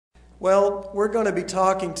Well, we're going to be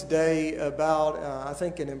talking today about, I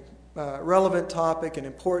think, a relevant topic, an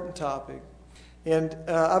important topic. And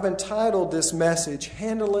I've entitled this message,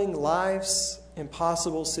 Handling Life's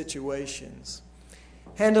Impossible Situations.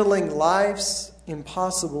 Handling Life's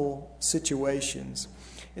Impossible Situations.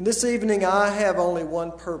 And this evening I have only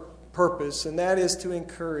one purpose, and that is to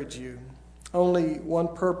encourage you. Only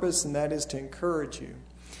one purpose, and that is to encourage you.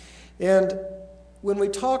 And when we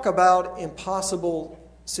talk about impossible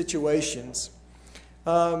situations,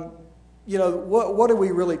 what are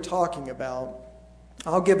we really talking about?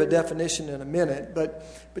 I'll give a definition in a minute, but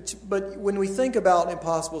when we think about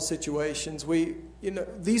impossible situations,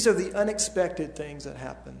 these are the unexpected things that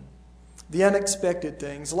happen. The unexpected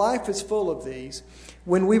things. Life is full of these.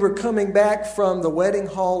 When we were coming back from the wedding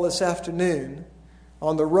hall this afternoon,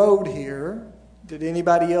 on the road here, did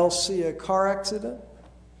anybody else see a car accident?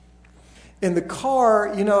 In the car,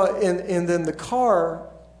 and then the car,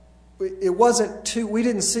 it wasn't two, we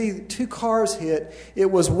didn't see two cars hit. It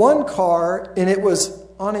was one car, and it was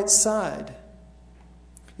on its side.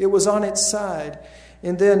 It was on its side.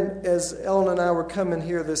 And then as Ellen and I were coming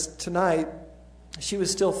here tonight, she was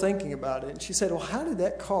still thinking about it. And she said, well, how did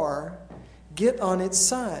that car get on its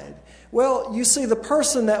side? Well, you see, the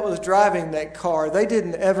person that was driving that car, they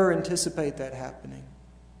didn't ever anticipate that happening.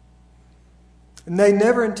 And they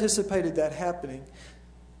never anticipated that happening.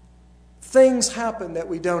 Things happen that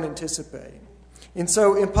we don't anticipate. And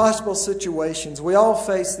so impossible situations, we all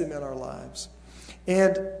face them in our lives.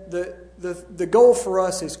 And the goal for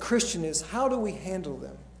us as Christians is, how do we handle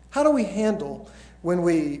them? How do we handle when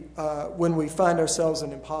we find ourselves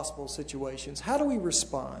in impossible situations? How do we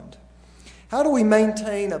respond? How do we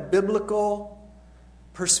maintain a biblical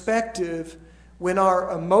perspective when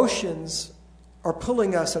our emotions are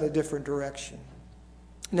pulling us in a different direction?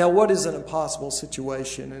 Now, what is an impossible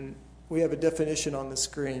situation? And we have a definition on the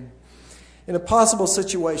screen. An impossible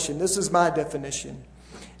situation, this is my definition.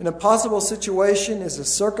 An impossible situation is a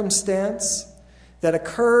circumstance that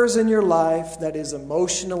occurs in your life that is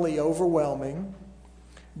emotionally overwhelming,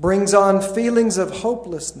 brings on feelings of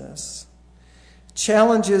hopelessness,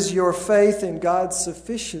 challenges your faith in God's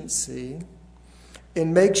sufficiency,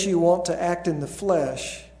 and makes you want to act in the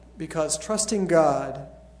flesh because trusting God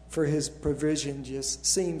for His provision just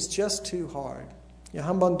seems just too hard.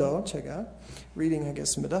 Reading, I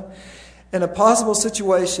guess, middag. An impossible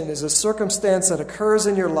situation is a circumstance that occurs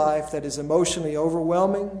in your life that is emotionally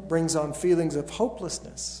overwhelming, brings on feelings of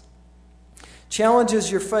hopelessness, challenges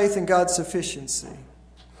your faith in God's sufficiency,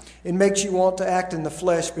 and makes you want to act in the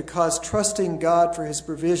flesh because trusting God for His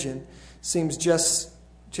provision seems just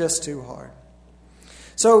too hard.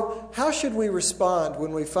 So, how should we respond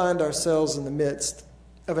when we find ourselves in the midst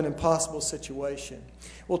of an impossible situation?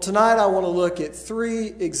 Well, tonight I want to look at three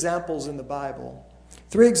examples in the Bible.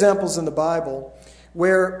 Three examples in the Bible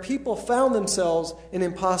where people found themselves in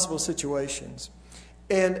impossible situations.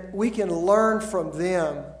 And we can learn from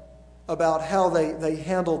them about how they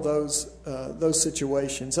handle those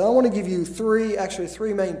situations. And I want to give you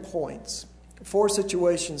three main points. 4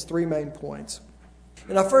 situations, 3 main points.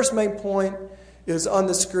 And our first main point is on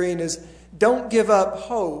the screen is don't give up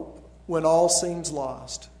hope when all seems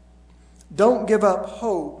lost. Don't give up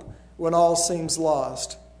hope when all seems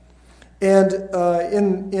lost. And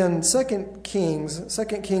in 2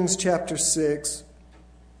 Kings chapter 6,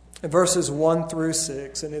 verses 1 through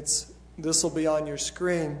 6, and this will be on your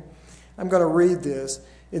screen. I'm going to read this.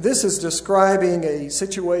 This is describing a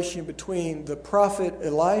situation between the prophet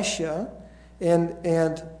Elisha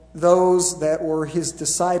and those that were his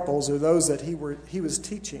disciples, or those that he was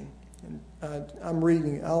teaching. And I'm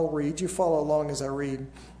reading. I'll read. You follow along as I read.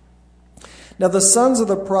 Now the sons of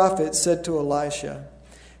the prophet said to Elisha,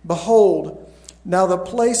 "Behold, now the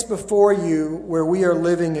place before you where we are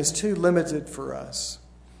living is too limited for us.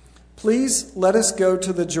 Please let us go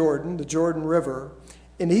to the Jordan River,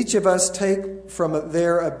 and each of us take from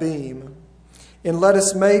there a beam, and let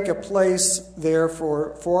us make a place there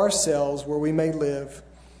for ourselves where we may live."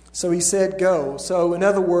 So he said, "Go." So in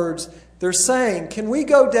other words, they're saying, can we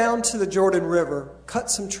go down to the Jordan River,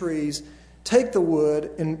 cut some trees, take the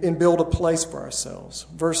wood, and build a place for ourselves?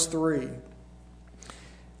 Verse 3.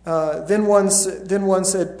 Then one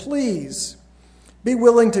said, "Please, be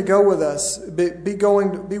willing to go with us. Be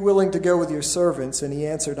willing to go with your servants." And he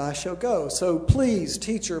answered, "I shall go." So please,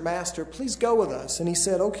 teacher, master, please go with us. And he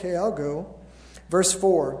said, "Okay, I'll go." Verse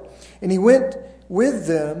 4. And he went with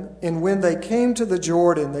them, and when they came to the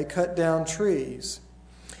Jordan, they cut down trees.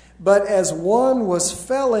 But as one was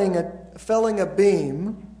felling a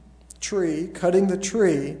beam tree, cutting the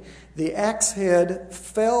tree, the axe head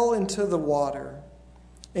fell into the water.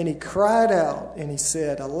 And he cried out, and he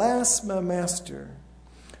said, Alas, my master,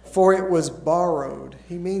 for it was borrowed.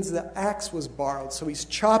 He means the axe was borrowed. So he's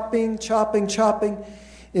chopping.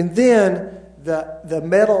 And then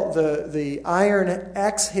the iron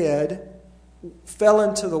axe head fell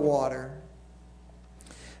into the water.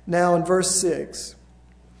 Now in verse 6,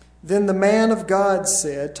 then the man of God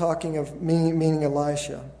said, talking of meaning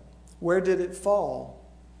Elisha, where did it fall?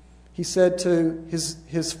 He said to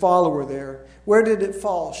his follower there, where did it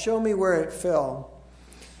fall? Show me where it fell.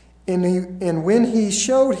 And when he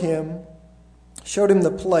showed him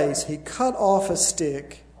the place, he cut off a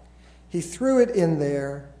stick, he threw it in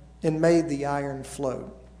there, and made the iron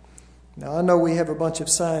float. Now, I know we have a bunch of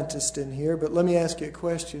scientists in here, but let me ask you a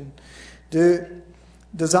question.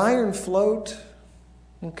 Does iron float?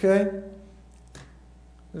 Okay.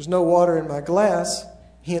 There's no water in my glass.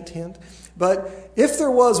 Hint, hint. But if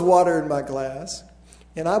there was water in my glass,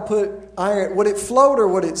 and I put iron, would it float or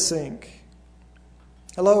would it sink?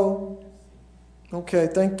 Hello? Okay,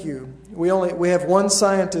 thank you. We have one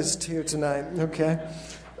scientist here tonight, okay?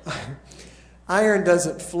 Iron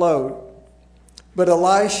doesn't float, but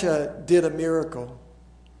Elisha did a miracle.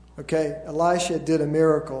 Okay, Elisha did a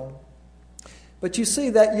miracle. But you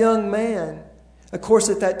see, that young man, of course,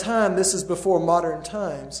 at that time, this is before modern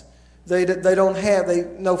times, they don't have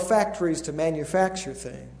no factories to manufacture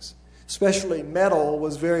things. Especially metal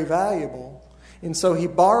was very valuable. And so he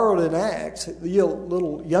borrowed an axe. The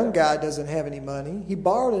little young guy doesn't have any money. He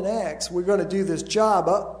borrowed an axe. We're going to do this job.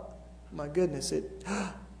 Oh, my goodness. The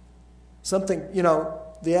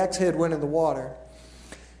axe head went in the water.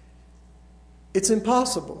 It's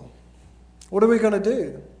impossible. What are we going to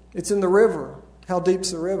do? It's in the river. How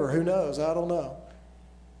deep's the river? Who knows? I don't know.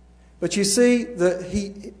 But you see,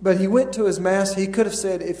 he went to his master. He could have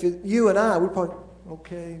said, if you and I, we'd probably,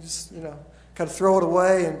 okay, just, kind of throw it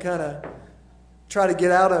away and kind of try to get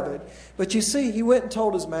out of it. But you see, he went and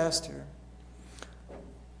told his master,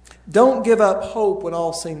 don't give up hope when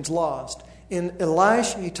all seems lost. In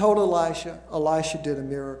Elisha, he told Elisha did a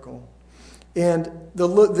miracle. And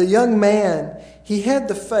the young man, he had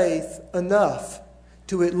the faith enough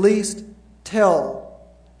to at least tell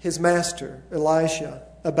his master, Elisha,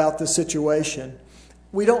 about the situation.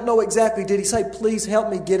 We don't know exactly, did he say, please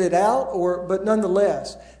help me get it out? But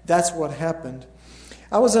nonetheless, that's what happened.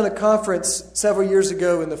 I was in a conference several years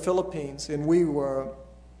ago in the Philippines, and we were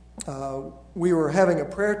having a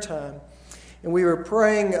prayer time. And we were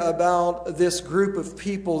praying about this group of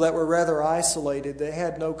people that were rather isolated. They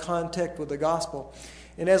had no contact with the gospel.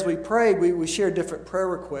 And as we prayed, we shared different prayer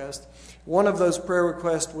requests. One of those prayer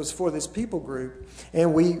requests was for this people group.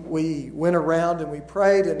 And we went around and we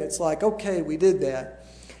prayed, and it's like, okay, we did that.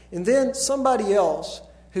 And then somebody else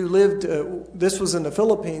who lived, this was in the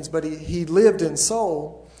Philippines, but he lived in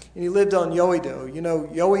Seoul, and he lived on Yeouido. You know,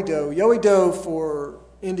 Yeouido for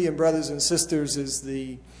Indian brothers and sisters is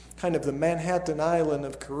the kind of the Manhattan Island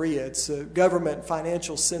of Korea. It's a government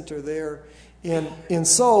financial center there in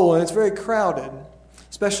Seoul, and it's very crowded,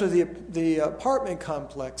 especially the apartment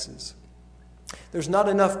complexes. There's not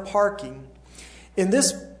enough parking. And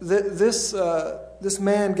this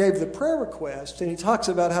man gave the prayer request, and he talks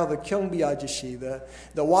about how the Kyungbi Ajashi,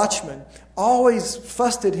 the watchman, always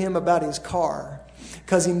fussed at him about his car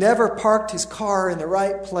because he never parked his car in the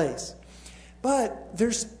right place. But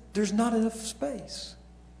there's not enough space.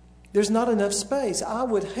 There's not enough space. I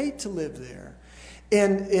would hate to live there.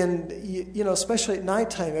 And especially at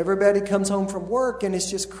nighttime, everybody comes home from work, and it's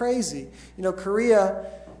just crazy. Korea,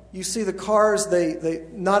 you see the cars, they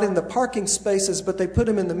not in the parking spaces, but they put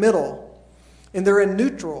them in the middle, and they're in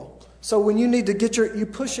neutral. So when you need to get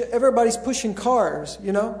everybody's pushing cars,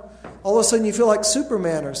 All of a sudden you feel like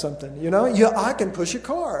Superman or something, I can push a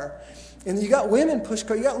car. And you got women push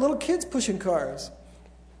cars, you got little kids pushing cars.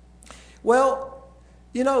 Well,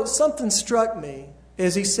 something struck me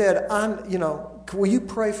as he said, will you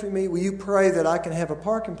pray for me? Will you pray that I can have a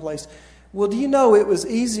parking place? Well, do you know it was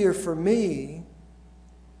easier for me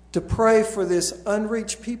to pray for this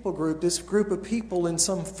unreached people group, this group of people in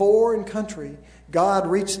some foreign country, God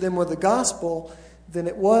reached them with the gospel, than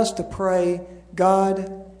it was to pray,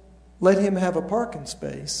 God, let him have a parking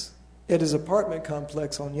space at his apartment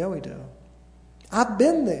complex on Yeouido. I've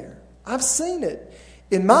been there. I've seen it.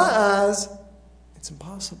 In my eyes, it's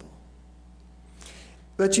impossible.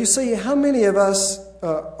 But you see, how many of us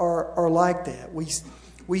are like that?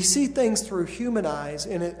 We see things through human eyes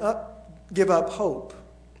and give up hope.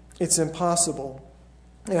 It's impossible.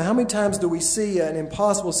 How many times do we see an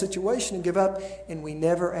impossible situation and give up, and we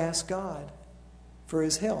never ask God for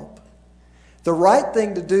his help? The right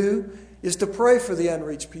thing to do is to pray for the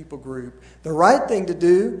unreached people group. The right thing to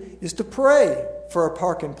do is to pray for a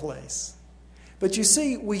parking place. But you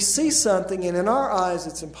see, we see something, and in our eyes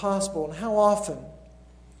it's impossible. And how often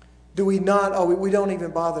do we not, we don't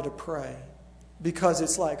even bother to pray because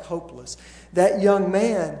it's like hopeless. That young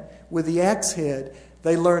man with the axe head,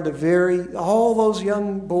 they learned all those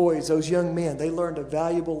young boys, those young men, they learned a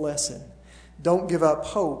valuable lesson. Don't give up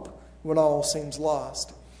hope when all seems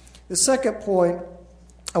lost. The second point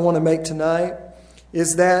I want to make tonight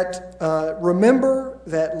is that remember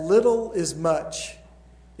that little is much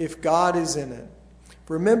if God is in it.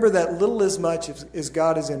 Remember that little is much if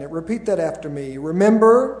God is in it. Repeat that after me.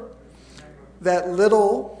 Remember that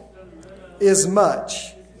little is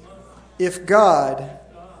much if God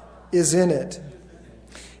is in it.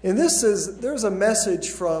 And there's a message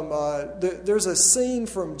from, there's a scene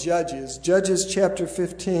from Judges chapter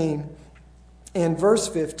 15 and verse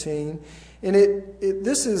 15. And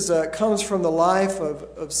this comes from the life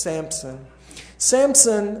of Samson.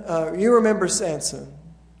 Samson, you remember Samson.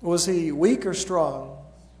 Was he weak or strong?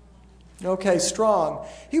 Okay, strong.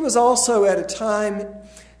 He was also at a time,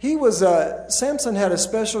 Samson had a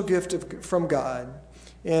special gift from God.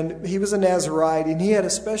 And he was a Nazirite, and he had a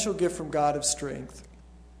special gift from God of strength.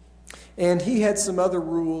 And he had some other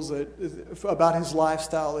rules about his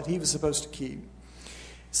lifestyle that he was supposed to keep.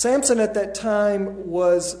 Samson at that time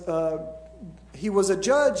was a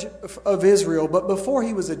judge of Israel, but before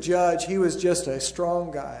he was a judge, he was just a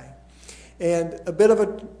strong guy. And a bit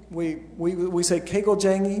of we say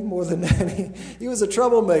kegeljangi more than that. He was a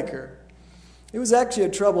troublemaker. He was actually a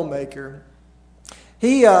troublemaker.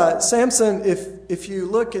 Samson, if you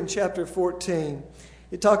look in chapter 14,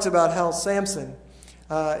 it talks about how Samson,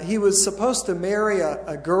 he was supposed to marry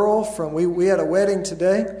a girl from, we had a wedding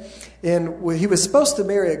today, and he was supposed to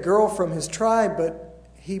marry a girl from his tribe, but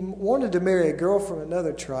he wanted to marry a girl from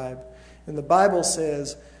another tribe. And the Bible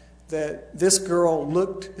says that this girl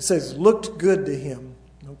looked good to him.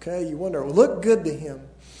 Okay, you wonder, looked good to him.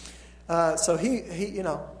 So he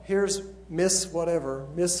here's Miss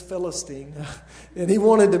Philistine, and he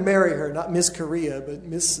wanted to marry her, not Miss Korea, but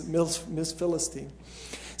Miss Philistine.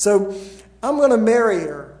 So I'm going to marry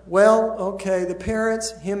her. Well, okay, the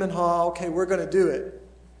parents, him and Hale, okay, we're going to do it.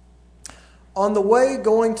 On the way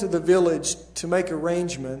going to the village to make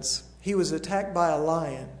arrangements, he was attacked by a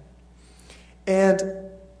lion. And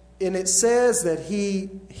it says that he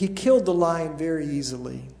killed the lion very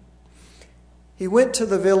easily. He went to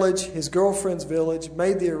the village, his girlfriend's village,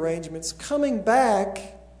 made the arrangements. Coming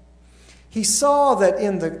back, he saw that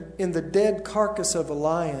in the dead carcass of a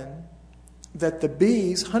lion, that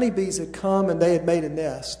the honeybees had come and they had made a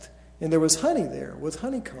nest. And there was honey there with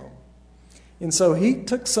honeycomb. And so he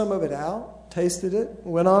took some of it out, tasted it,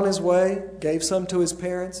 went on his way, gave some to his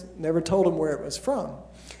parents, never told them where it was from.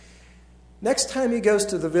 Next time he goes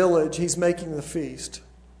to the village, he's making the feast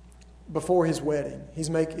before his wedding. He's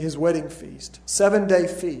making his wedding feast, 7-day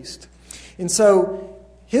feast. And so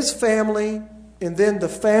his family, and then the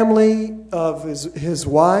family of his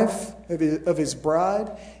wife, of his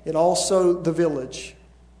bride, and also the village,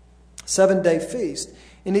 7-day feast.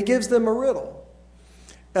 And he gives them a riddle.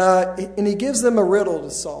 And he gives them a riddle to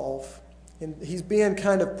solve. And he's being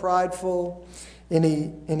kind of prideful. And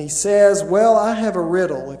he says, well, I have a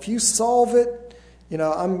riddle. If you solve it,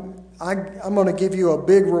 I'm going to give you a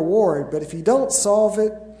big reward. But if you don't solve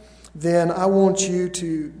it, then I want you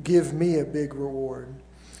to give me a big reward.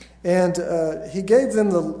 And he gave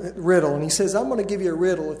them the riddle. And he says, I'm going to give you a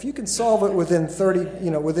riddle. If you can solve it within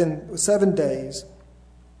within 7 days,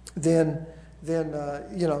 then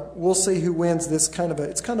we'll see who wins this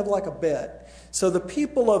it's kind of like a bet. So the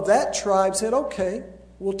people of that tribe said, okay,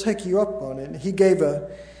 we'll take you up on it. And he gave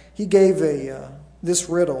this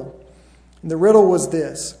riddle. And the riddle was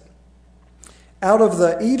this: out of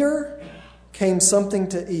the eater came something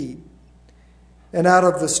to eat, and out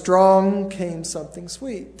of the strong came something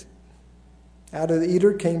sweet. Out of the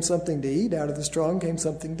eater came something to eat, out of the strong came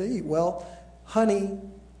something to eat. Well,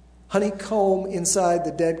 honeycomb inside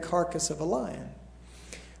the dead carcass of a lion.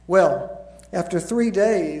 Well, after 3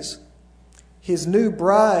 days, his new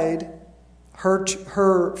bride,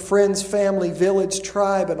 her friends, family, village,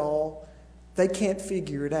 tribe, and all, they can't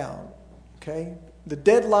figure it out. Okay? The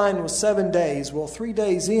deadline was 7 days. Well, 3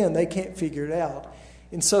 days in, they can't figure it out.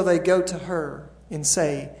 And so they go to her and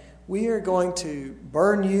say, we are going to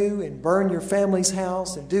burn you and burn your family's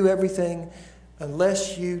house and do everything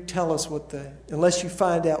unless you tell us unless you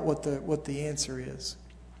find out what the answer is.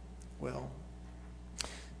 Well,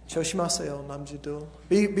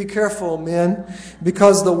 be careful, men,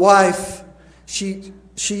 because the wife, she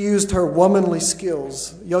used her womanly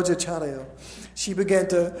skills, she began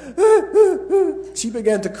to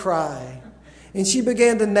cry. And she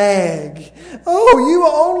began to nag. Oh, you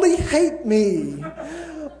only hate me.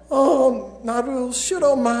 Oh, 나를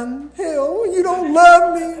싫어만 해요. You don't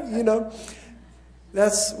love me. You know,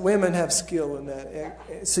 that's women have skill in that.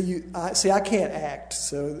 So I can't act.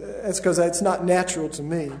 So that's because it's not natural to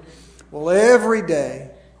me. Well, every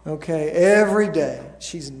day,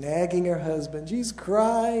 she's nagging her husband. She's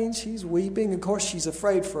crying. She's weeping. Of course, she's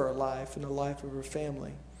afraid for her life and the life of her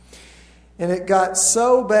family. And it got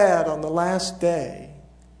so bad on the last day,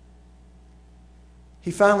 he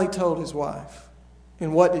finally told his wife.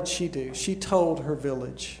 And what did she do? She told her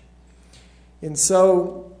village. And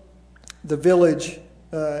so the village,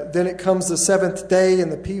 then it comes the seventh day,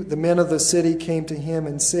 and the men of the city came to him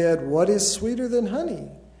and said, "What is sweeter than honey?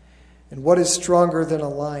 And what is stronger than a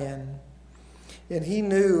lion?" And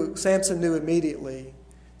Samson knew immediately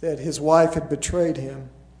that his wife had betrayed him.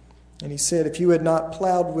 And he said, "If you had not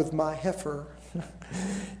plowed with my heifer,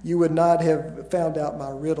 you would not have found out my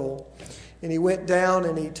riddle." And he went down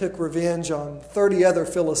and he took revenge on 30 other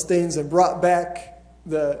Philistines and brought back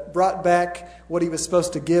what he was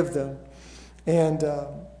supposed to give them. And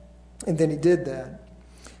then he did that.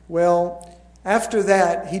 Well, after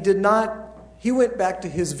that, he went back to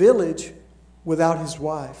his village without his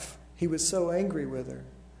wife. He was so angry with her.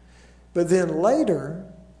 But then later,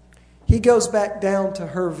 he goes back down to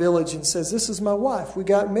her village and says, "This is my wife. We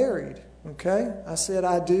got married." Okay? I said,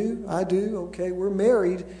 I do. Okay, we're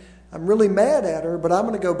married. I'm really mad at her, but I'm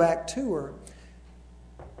going to go back to her.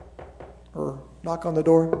 Or knock on the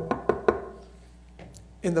door.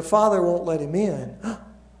 And the father won't let him in.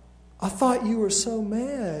 "I thought you were so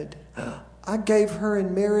mad. I gave her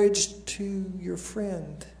in marriage to your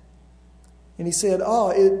friend." And he said, "Oh,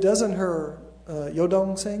 it doesn't her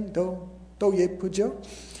Yodong sing? Do ye pujo?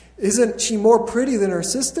 Isn't she more pretty than her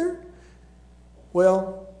sister?"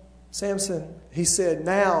 Well, Samson, he said,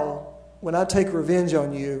 "Now, when I take revenge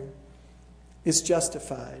on you, it's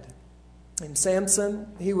justified." And Samson,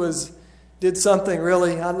 did something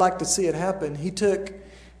really, I'd like to see it happen. He took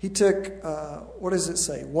what does it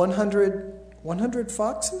say? 100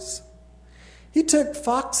 foxes? He took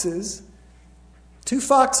foxes, 2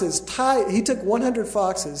 foxes, he took 100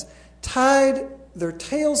 foxes, tied their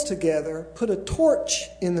tails together, put a torch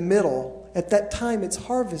in the middle. At that time, it's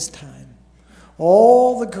harvest time.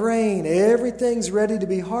 All the grain, everything's ready to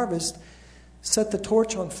be harvested. Set the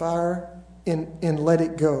torch on fire and let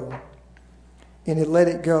it go. And it let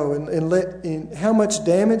it go. And how much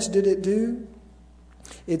damage did it do?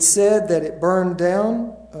 It said that it burned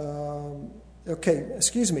down,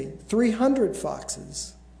 300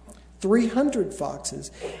 foxes. 300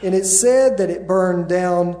 foxes. And it said that it burned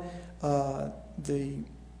down the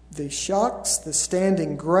shocks, the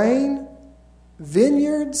standing grain,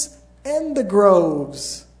 vineyards, and the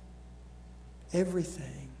groves.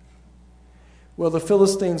 Everything. Well, the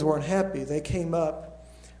Philistines weren't happy. They came up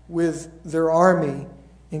with their army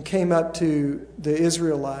and came up to the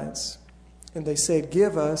Israelites. And they said,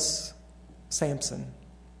 "Give us Samson."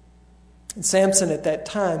 And Samson at that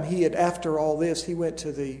time, after all this, he went to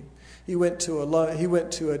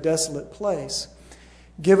a desolate place.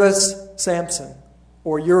 "Give us Samson,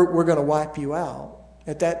 or we're going to wipe you out."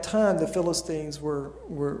 At that time, the Philistines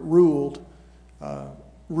ruled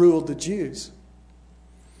the Jews.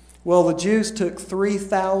 Well, the Jews took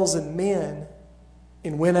 3,000 men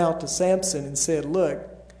and went out to Samson and said, "Look,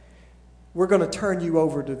 we're going to turn you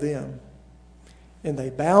over to them." And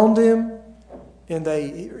they bound him,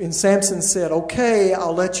 and Samson said, "Okay,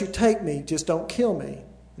 I'll let you take me, just don't kill me."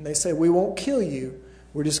 And they said, "We won't kill you.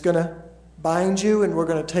 We're just going to bind you and we're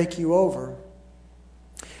going to take you over."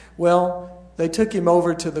 Well, they took him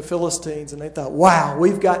over to the Philistines and they thought, "Wow,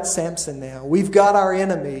 we've got Samson now. We've got our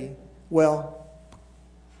enemy." Well,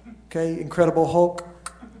 Incredible Hulk.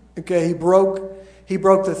 He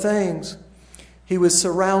broke the things. He was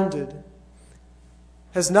surrounded.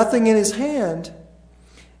 Has nothing in his hand.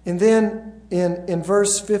 And then in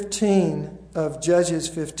verse 15 of Judges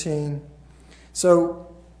 15, so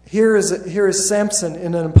here is Samson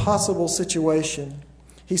in an impossible situation.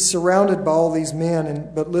 He's surrounded by all these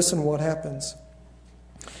men, but listen what happens.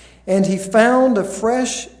 "And he found a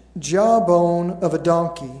fresh jawbone of a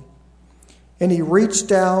donkey, and he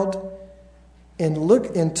reached out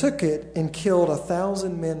and took it and killed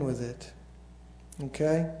 1,000 men with it."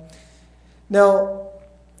 Okay? Now,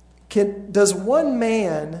 does one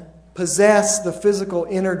man possess the physical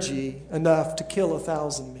energy enough to kill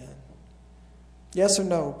 1,000 men? Yes or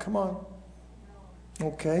no? Come on.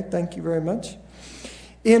 Okay, thank you very much.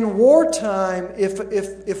 In wartime,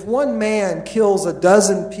 if one man kills a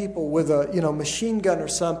dozen people with a machine gun or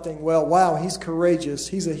something, well, wow, he's courageous.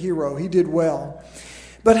 He's a hero. He did well.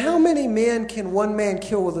 But how many men can one man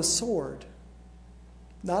kill with a sword?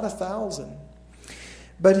 Not 1,000.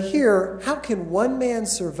 But here, how can one man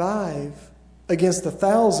survive against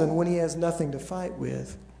 1,000 when he has nothing to fight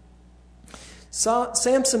with?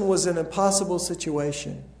 Samson was in an impossible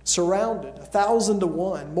situation, surrounded 1,000 to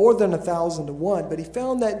 1, more than 1,000 to 1, but he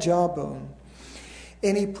found that jawbone.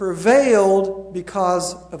 And he prevailed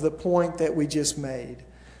because of the point that we just made.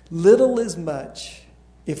 Little is much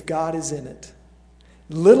if God is in it.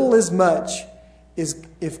 Little is much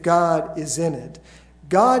if God is in it.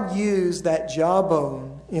 God used that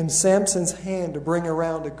jawbone in Samson's hand to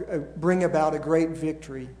bring about a great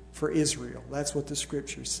victory for Israel. That's what the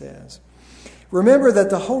Scripture says. Remember that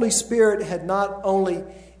the Holy Spirit had not only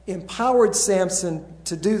empowered Samson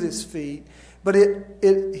to do this feat, but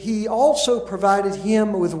he also provided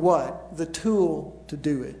him with what? The tool to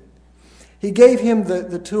do it. He gave him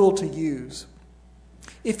the tool to use.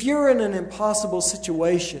 If you're in an impossible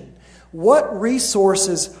situation, what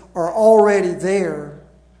resources are already there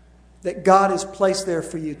that God has placed there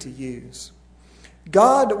for you to use?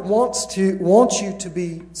 God wants you to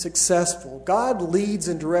be successful. God leads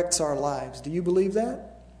and directs our lives. Do you believe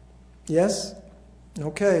that? Yes?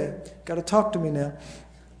 Okay. Got to talk to me now.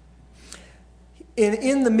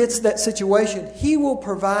 In the midst of that situation, He will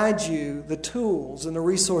provide you the tools and the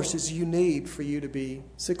resources you need for you to be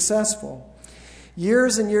successful.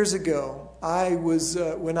 Years and years ago,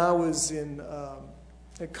 when I was in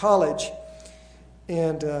college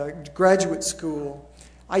and graduate school,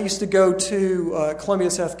 I used to go to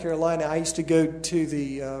Columbia, South Carolina. I used to go to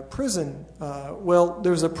the prison.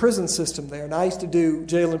 There was a prison system there, and I used to do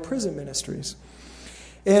jail and prison ministries.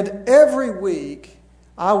 And every week,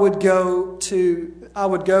 I would go to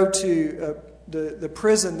the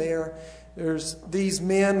prison there. These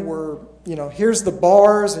men were, here's the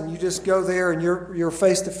bars, and you just go there and you're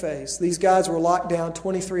face to face. These guys were locked down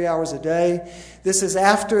 23 hours a day. This is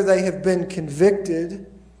after they have been convicted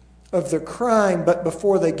of the crime, but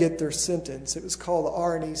before they get their sentence. It was called the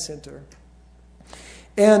R&E Center.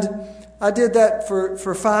 And I did that for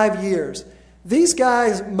 5 years. These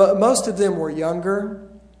guys, most of them were younger.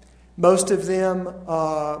 Most of them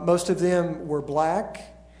were black.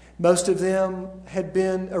 Most of them had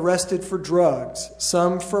been arrested for drugs,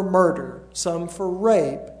 some for murder, some for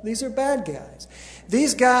rape. These are bad guys.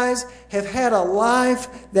 These guys have had a life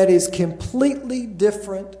that is completely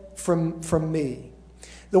different from me.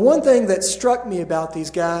 The one thing that struck me about these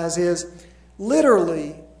guys is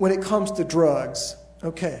literally when it comes to drugs,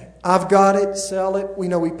 okay, I've got it, sell it,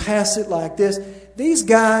 we pass it like this. These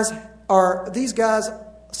guys,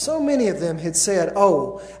 so many of them had said,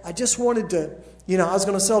 oh, I just wanted to, I was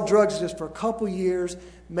going to sell drugs just for a couple years,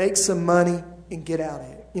 make some money, and get out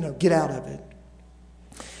of it.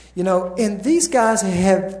 And these guys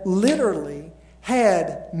have literally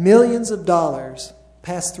had millions of dollars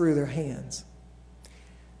pass through their hands.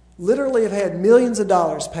 Literally have had millions of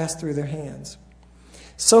dollars pass through their hands.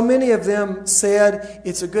 So many of them said,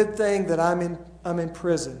 it's a good thing that I'm in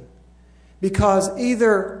prison, because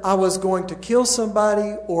either I was going to kill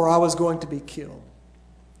somebody or I was going to be killed.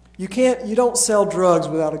 You don't sell drugs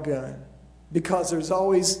without a gun, because there's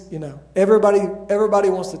always, everybody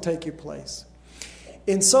wants to take your place.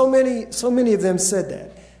 And so many of them said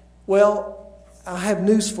that. Well, I have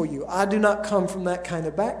news for you. I do not come from that kind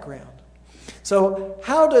of background. So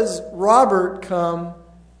how does Robert come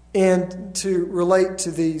and to relate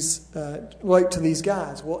to these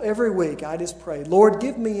guys? Well, every week I just pray, Lord,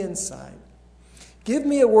 give me insight. Give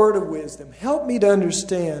me a word of wisdom. Help me to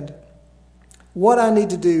understand what I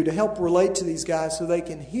need to do to help relate to these guys so they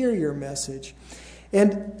can hear your message.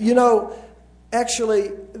 And,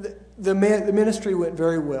 actually, the ministry went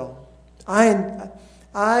very well.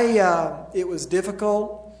 It was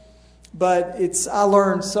difficult, but I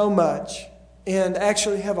learned so much and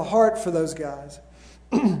actually have a heart for those guys.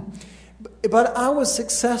 But I was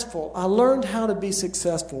successful. I learned how to be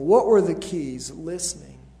successful. What were the keys?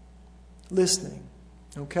 Listening.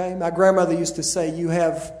 Okay? My grandmother used to say, you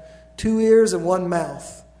have 2 ears and 1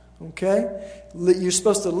 mouth. Okay? You're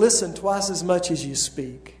supposed to listen twice as much as you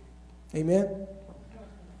speak. Amen?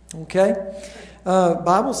 Okay?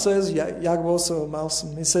 Bible says,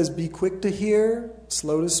 it says, be quick to hear,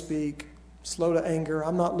 slow to speak, slow to anger.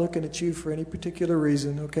 I'm not looking at you for any particular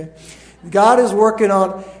reason, okay? God is working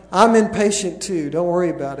on, I'm impatient too. Don't worry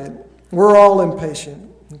about it. We're all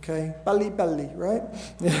impatient, okay? Bali, right?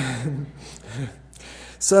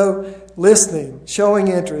 So, listening, showing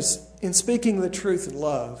interest, in speaking the truth in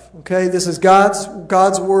love. Okay, this is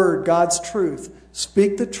God's word, God's truth.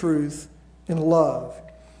 Speak the truth in love.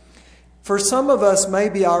 For some of us,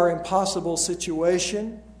 maybe our impossible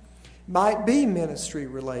situation might be ministry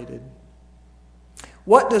related.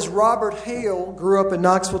 What does Robert Hale, grew up in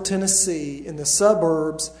Knoxville, Tennessee, in the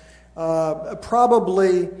suburbs,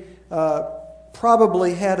 probably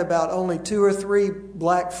had about only 2 or 3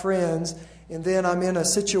 black friends, and then I'm in a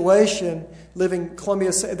situation living in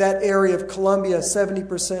Columbia, that area of Columbia,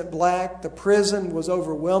 70% black. The prison was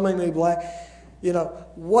overwhelmingly black. You know,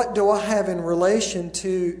 what do I have in relation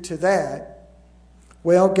to that?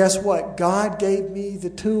 Well, guess what? God gave me the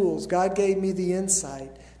tools. God gave me the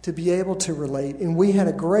insight to be able to relate, and we had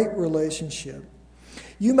a great relationship.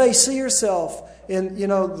 You may see yourself in,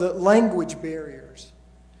 the language barriers.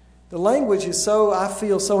 The language is I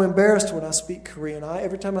feel so embarrassed when I speak Korean.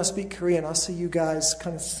 Every time I speak Korean, I see you guys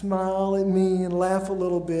kind of smile at me and laugh a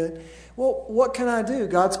little bit. Well, what can I do?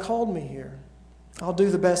 God's called me here. I'll do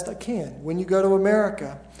the best I can. When you go to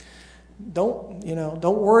America, don't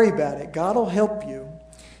worry about it. God will help you.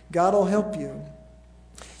 God will help you.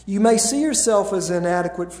 You may see yourself as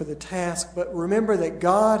inadequate for the task, but remember that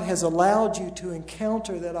God has allowed you to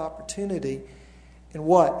encounter that opportunity. And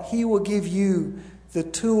what? He will give you the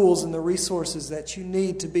tools and the resources that you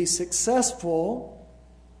need to be successful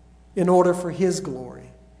in order for His glory.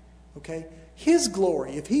 Okay? His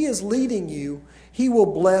glory. If He is leading you, He will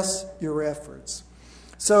bless your efforts.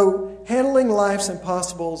 So, handling life's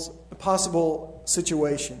impossible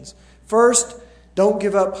situations. First, don't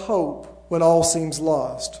give up hope when all seems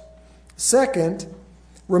lost. Second,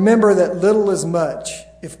 remember that little is much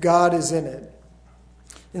if God is in it.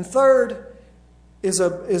 And third is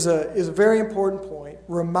a very important point.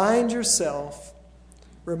 Remind yourself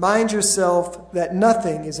that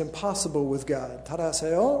nothing is impossible with God.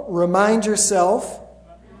 Taraseo, remind yourself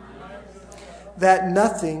that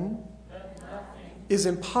nothing is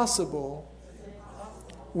impossible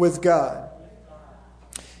with God.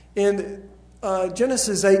 In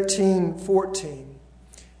Genesis 18:14,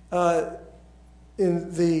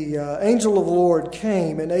 the angel of the Lord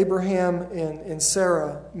came, and Abraham and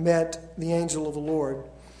Sarah met the angel of the Lord.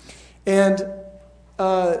 And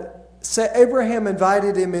Abraham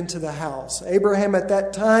invited him into the house. Abraham at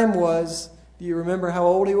that time was, do you remember how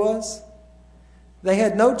old he was? They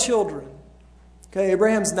had no children. Okay,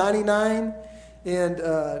 Abraham's 99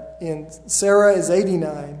 and Sarah is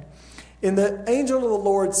 89. And the angel of the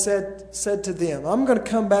Lord said to them, I'm going to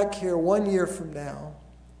come back here 1 year from now,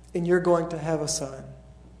 and you're going to have a son.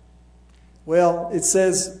 Well, it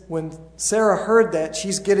says when Sarah heard that,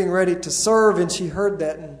 she's getting ready to serve, and she heard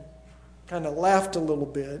that and kind of laughed a little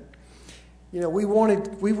bit. We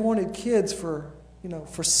wanted kids for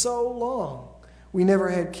so long. We never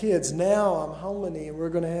had kids. Now I'm hominy, and we're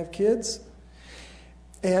going to have kids.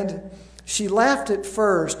 And she laughed at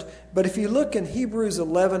first, but if you look in Hebrews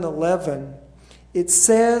 11:11, it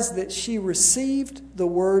says that she received the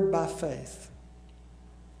word by faith.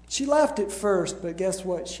 She laughed at first, but guess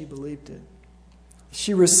what? She believed it.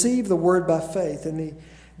 She received the word by faith. And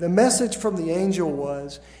the message from the angel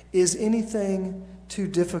was, is anything too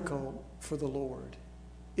difficult for the Lord?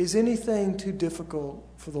 Is anything too difficult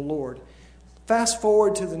for the Lord? Fast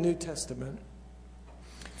forward to the New Testament.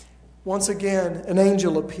 Once again, an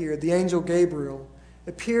angel appeared. The angel Gabriel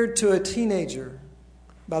appeared to a teenager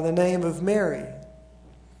by the name of Mary.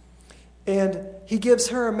 And he gives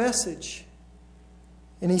her a message.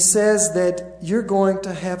 And he says that you're going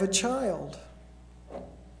to have a child.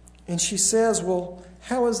 And she says, well,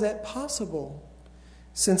 how is that possible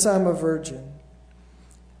since I'm a virgin?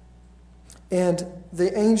 And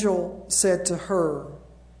the angel said to her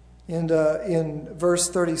in verse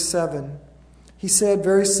 37, he said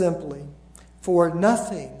very simply, for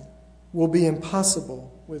nothing will be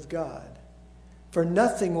impossible with God. For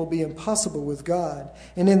nothing will be impossible with God.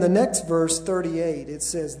 And in the next verse, 38, it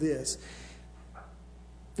says this.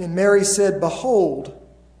 And Mary said, behold,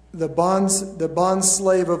 the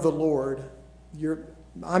bondslave of the Lord,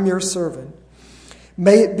 I'm your servant.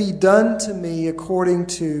 May it be done to me according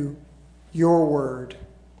to your word.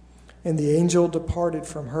 And the angel departed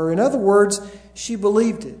from her. In other words, she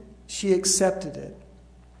believed it. She accepted it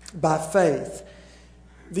by faith.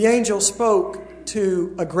 The angel spoke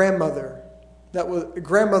to a grandmother. That was a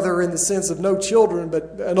grandmother in the sense of no children,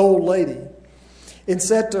 but an old lady. And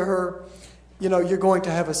said to her, you're going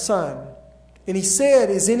to have a son. And he said,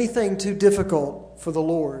 is anything too difficult for the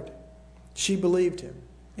Lord? She believed him,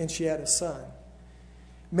 and she had a son.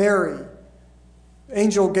 Mary,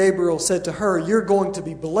 angel Gabriel said to her, you're going to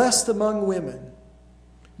be blessed among women.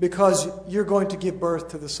 because you're going to give birth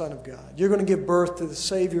to the Son of God. You're going to give birth to the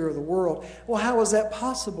Savior of the world. Well, how is that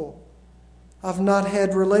possible? I've not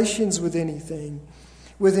had relations with anyone.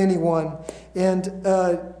 And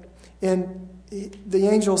the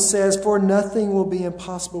angel says, for nothing will be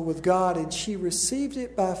impossible with God. And she received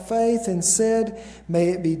it by faith and said, may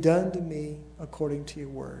it be done to me according to your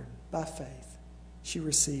word. By faith, she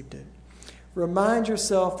received it. Remind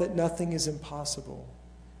yourself that nothing is impossible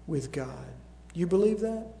with God. You believe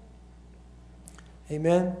that?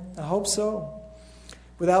 Amen? I hope so.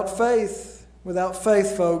 Without faith,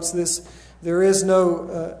 folks, there is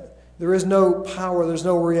no power, there's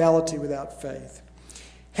no reality without faith.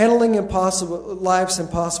 Handling life's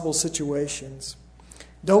impossible situations.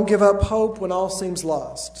 Don't give up hope when all seems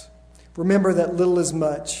lost. Remember that little is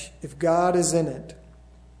much if God is in it.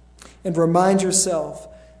 And remind yourself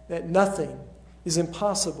that nothing is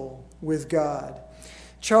impossible with God.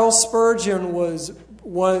 Charles Spurgeon was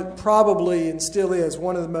probably and still is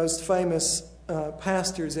one of the most famous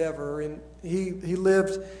pastors ever. And he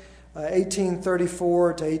lived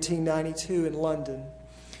 1834 to 1892 in London.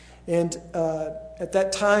 And at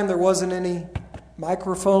that time, there wasn't any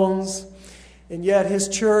microphones, and yet his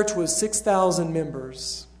church was 6,000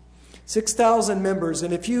 members. 6,000 members.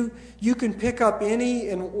 And if you can pick up any,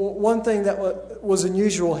 and one thing that was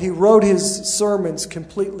unusual, he wrote his sermons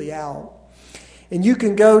completely out. And you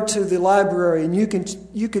can go to the library and you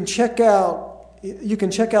can check out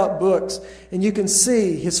books, and you can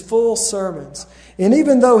see his full sermons. And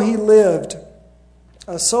even though he lived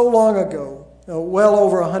so long ago, well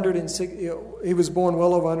over 160, he was born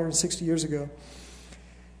well over 160 years ago,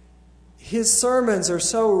 his sermons are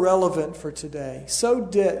so relevant for today, so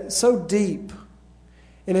deep.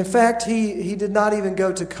 And in fact, he did not even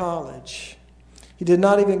go to college. He did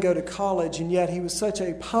not even go to college, and yet he was such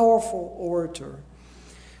a powerful orator.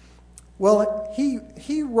 Well,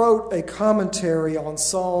 he wrote a commentary on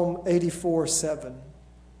Psalm 84:7,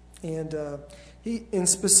 and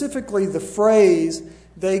specifically the phrase,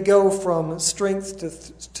 they go from strength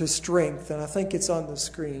to strength, and I think it's on the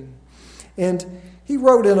screen. And he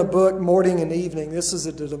wrote in a book, Morning and Evening. This is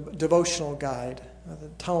a devotional guide. The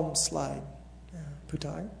Tom slide.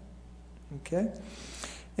 Putai. Okay.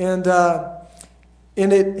 And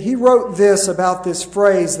he wrote this about this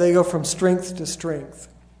phrase, they go from strength to strength.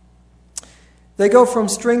 They go from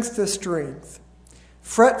strength to strength.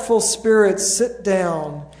 Fretful spirits sit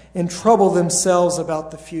down and trouble themselves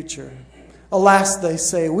about the future. Alas, they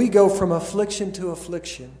say, we go from affliction to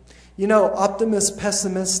affliction. You know, optimist,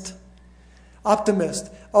 pessimist.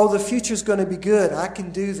 Optimist, oh, the future's going to be good. I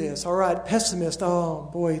can do this. All right, pessimist, oh,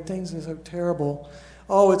 boy, things are so terrible.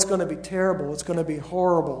 Oh, it's going to be terrible. It's going to be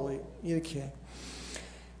horrible. Okay.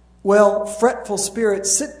 Well, fretful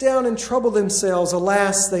spirits sit down and trouble themselves.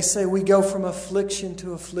 Alas, they say, we go from affliction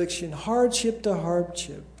to affliction, hardship to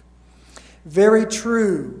hardship. Very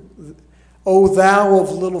true, O thou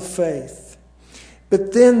of little faith.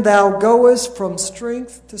 But then thou goest from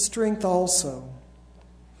strength to strength also.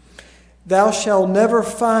 Thou shalt never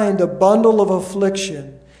find a bundle of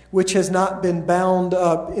affliction which has not been bound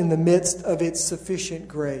up in the midst of its sufficient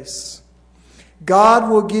grace. God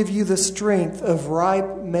will give you the strength of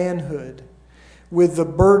ripe manhood with the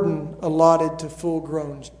burden allotted to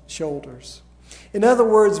full-grown shoulders. In other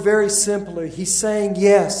words, very simply, he's saying,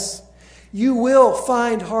 yes, you will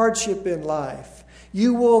find hardship in life.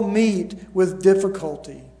 You will meet with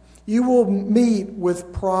difficulty. You will meet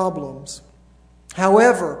with problems.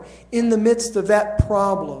 However, in the midst of that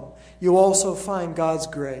problem, you'll also find God's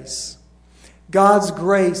grace. God's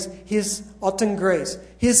grace, His autumn grace,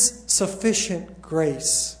 His sufficient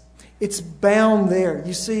grace. It's bound there.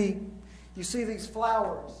 You see these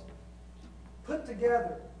flowers put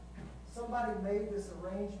together. Somebody made this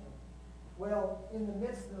arrangement. Well, in the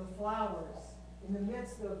midst of the flowers, in the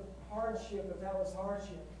midst of hardship, if that was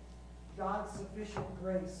hardship, God's sufficient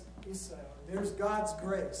grace is found. There's God's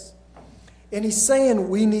grace. And he's saying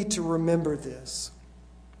we need to remember this.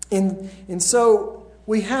 And so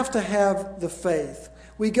we have to have the faith.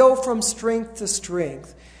 We go from strength to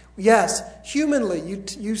strength. Yes, humanly,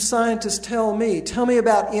 you scientists tell me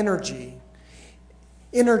about energy.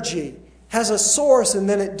 Energy has a source and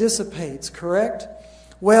then it dissipates, correct?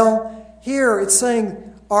 Well, here it's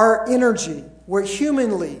saying our energy, where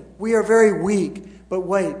humanly we are very weak, but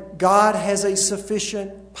wait, God has a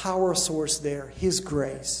sufficient power source there, His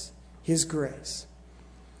grace. His grace.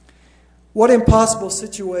 What impossible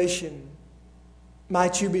situation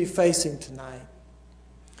might you be facing tonight?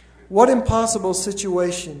 What impossible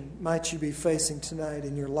situation might you be facing tonight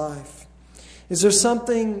in your life? Is there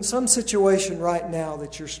some situation right now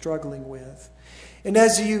that you're struggling with? And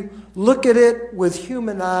as you look at it with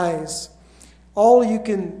human eyes, all you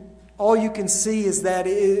can see is that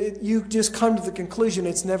you just come to the conclusion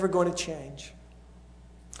it's never going to change.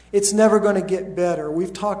 It's never going to get better.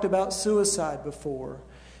 We've talked about suicide before.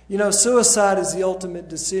 You know, suicide is the ultimate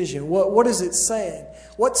decision. What is it saying?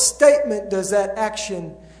 What statement does that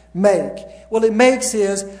action make? Well, it makes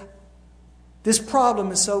is, this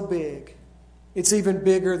problem is so big, it's even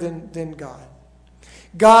bigger than God.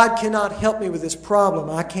 God cannot help me with this problem.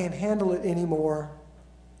 I can't handle it anymore.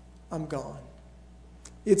 I'm gone.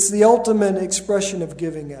 It's the ultimate expression of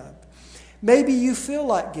giving up. Maybe you feel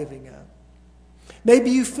like giving up.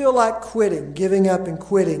 Maybe you feel like quitting, giving up and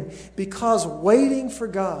quitting, because waiting for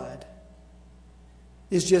God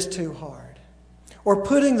is just too hard. Or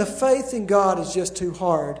putting the faith in God is just too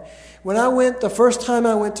hard. When the first time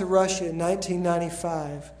I went to Russia in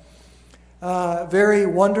 1995, very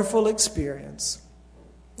wonderful experience.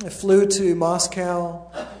 I flew to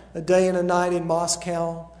Moscow, a day and a night in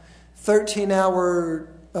Moscow, 13-hour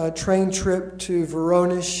train trip to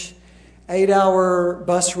Voronezh, 8-hour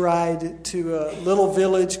bus ride to a little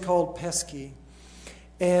village called Pesky.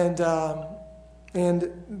 And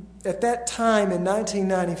at that time in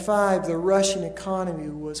 1995, the Russian economy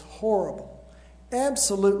was horrible,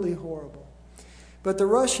 absolutely horrible. But the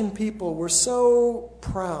Russian people were so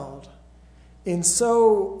proud and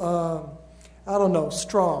so,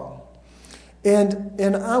 strong.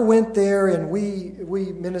 And I went there and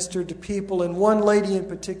we ministered to people, and one lady in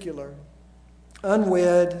particular,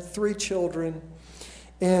 unwed, 3 children,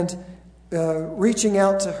 and reaching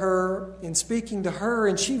out to her and speaking to her,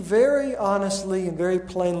 and she very honestly and very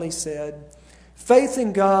plainly said, faith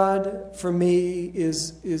in God for me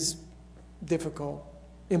is difficult,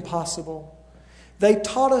 impossible. They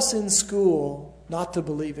taught us in school not to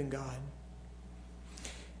believe in God.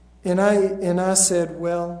 And I said,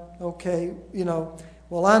 well, okay,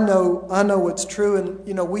 well, I know what's true,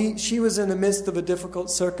 and she was in the midst of a difficult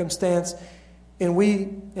circumstance,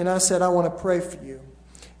 and I said, I want to pray for you.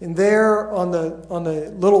 And there on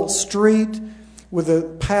the little street with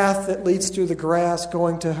a path that leads through the grass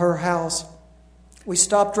going to her house, we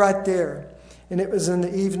stopped right there, and it was in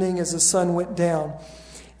the evening as the sun went down,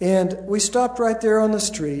 and we stopped right there on the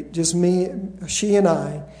street, just she and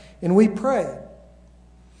I, and we prayed.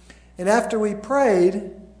 And after we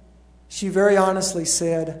prayed, she very honestly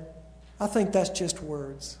said, I think that's just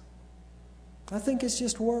words. I think it's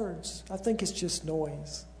just words. I think it's just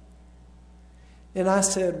noise. And I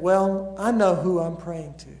said, well, I know who I'm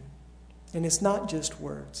praying to. And it's not just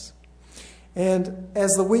words. And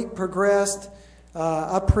as the week progressed,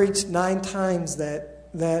 I preached 9 times that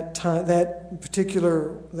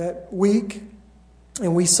week.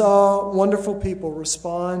 And we saw wonderful people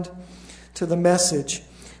respond to the message.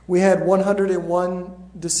 We had 101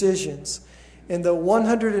 decisions. And the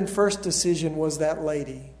 101st decision was that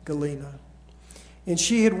lady, Galina. And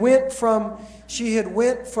she had went from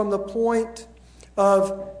the point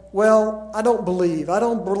of, well, I don't believe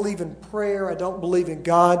in prayer, I don't believe in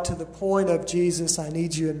God, to the point of, Jesus, I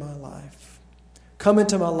need you in my life. Come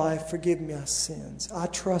into my life, forgive me my sins. I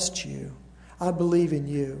trust you. I believe in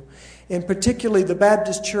you. And particularly the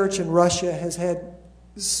Baptist church in Russia has had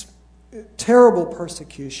terrible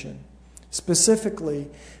persecution. Specifically,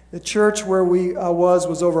 the church where I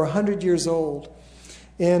was over 100 years old.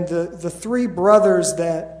 And the 3 brothers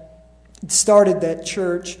that started that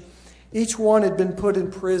church, each one had been put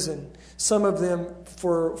in prison, some of them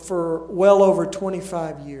for well over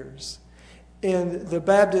 25 years. And the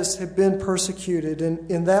Baptists have been persecuted.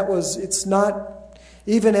 And it's not,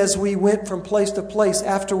 even as we went from place to place,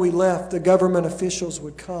 after we left, the government officials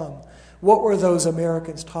would come. What were those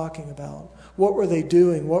Americans talking about? What were they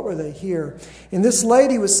doing? What were they here? And this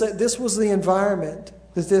lady this was the environment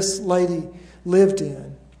that this lady lived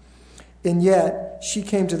in. And yet, she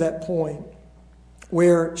came to that point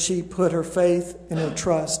where she put her faith and her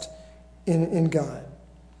trust in God.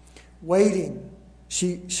 Waiting,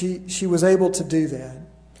 she was able to do that.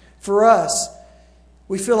 For us,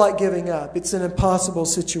 we feel like giving up. It's an impossible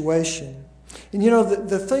situation. And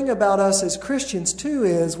the thing about us as Christians too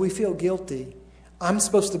is we feel guilty. I'm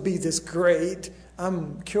supposed to be this great.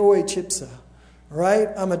 I'm Kyoe Chipsa, right?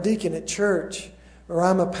 I'm a deacon at church, or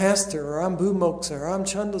I'm a pastor, or I'm Bumoksa, or I'm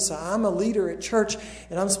Chandasa. I'm a leader at church,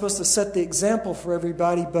 and I'm supposed to set the example for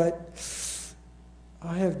everybody, but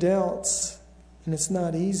I have doubts, and it's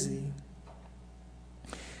not easy.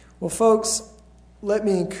 Well, folks, let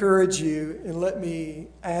me encourage you, and let me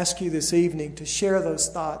ask you this evening to share those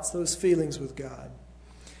thoughts, those feelings with God.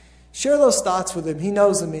 Share those thoughts with Him. He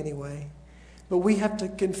knows them anyway. But we have to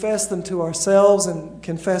confess them to ourselves and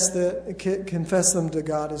confess them to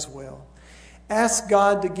God as well. Ask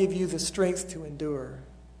God to give you the strength to endure.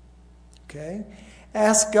 Okay?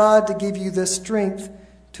 Ask God to give you the strength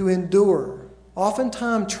to endure.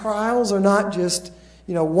 Oftentimes, trials are not just,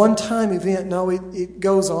 one-time event. No, it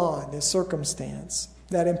goes on, this circumstance,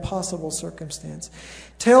 that impossible circumstance.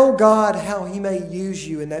 Tell God how He may use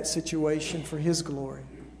you in that situation for His glory.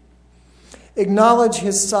 Acknowledge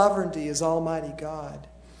His sovereignty as Almighty God,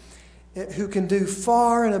 who can do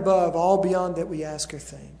far and above all beyond that we ask or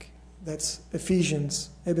think. That's Ephesians.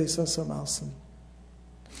 And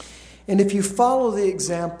if you follow the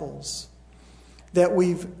examples that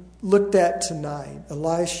we've looked at tonight,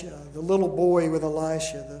 Elisha, the little boy with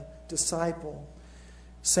Elisha, the disciple,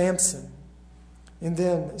 Samson, and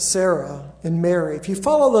then Sarah and Mary, if you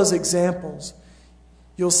follow those examples,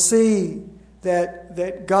 you'll see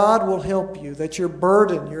that God will help you, that your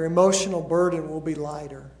burden, your emotional burden will be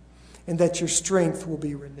lighter, and that your strength will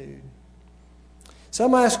be renewed. So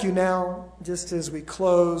I'm going to ask you now, just as we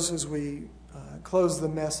close the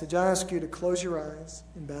message, I ask you to close your eyes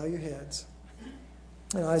and bow your heads.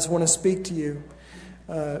 And I just want to speak to you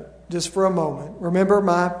just for a moment. Remember,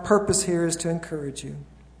 my purpose here is to encourage you.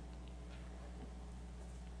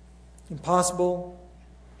 Impossible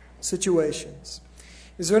situations.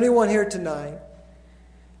 Is there anyone here tonight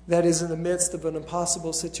that is in the midst of an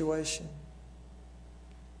impossible situation?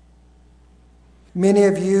 Many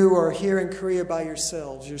of you are here in Korea by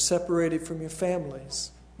yourselves. You're separated from your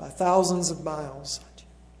families by thousands of miles.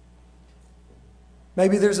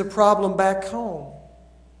 Maybe there's a problem back home,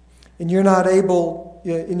 and you're not able,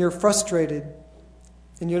 and you're frustrated,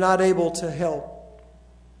 and you're not able to help.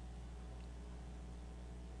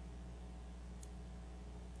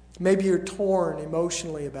 Maybe you're torn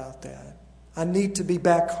emotionally about that. I need to be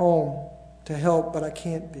back home to help, but I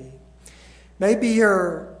can't be. Maybe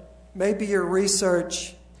your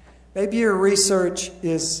research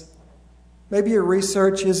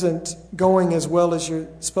isn't going as well as you're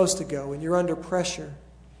supposed to go, and you're under pressure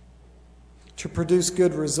to produce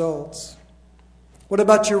good results. What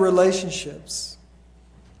about your relationships?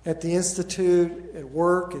 At the institute, at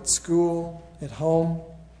work, at school, at home?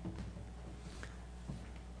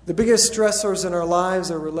 The biggest stressors in our lives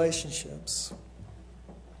are relationships.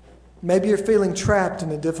 Maybe you're feeling trapped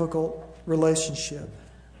in a difficult relationship.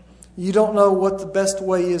 You don't know what the best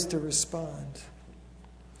way is to respond.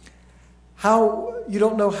 You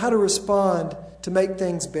don't know how to respond to make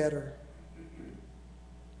things better.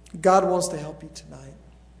 God wants to help you tonight.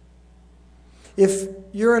 If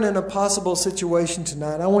you're in an impossible situation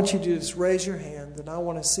tonight, I want you to just raise your hand, and I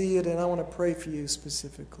want to see it, and I want to pray for you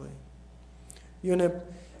specifically.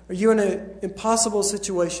 Are you in an impossible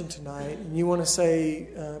situation tonight, and you want to say,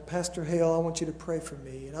 Pastor Hale, I want you to pray for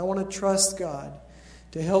me, and I want to trust God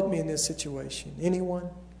to help me in this situation? Anyone?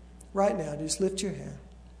 Right now, just lift your hand.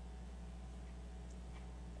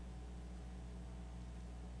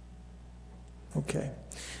 Okay.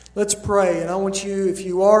 Let's pray, and I want you, if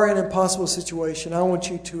you are in an impossible situation, I want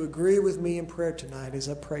you to agree with me in prayer tonight as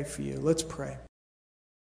I pray for you. Let's pray.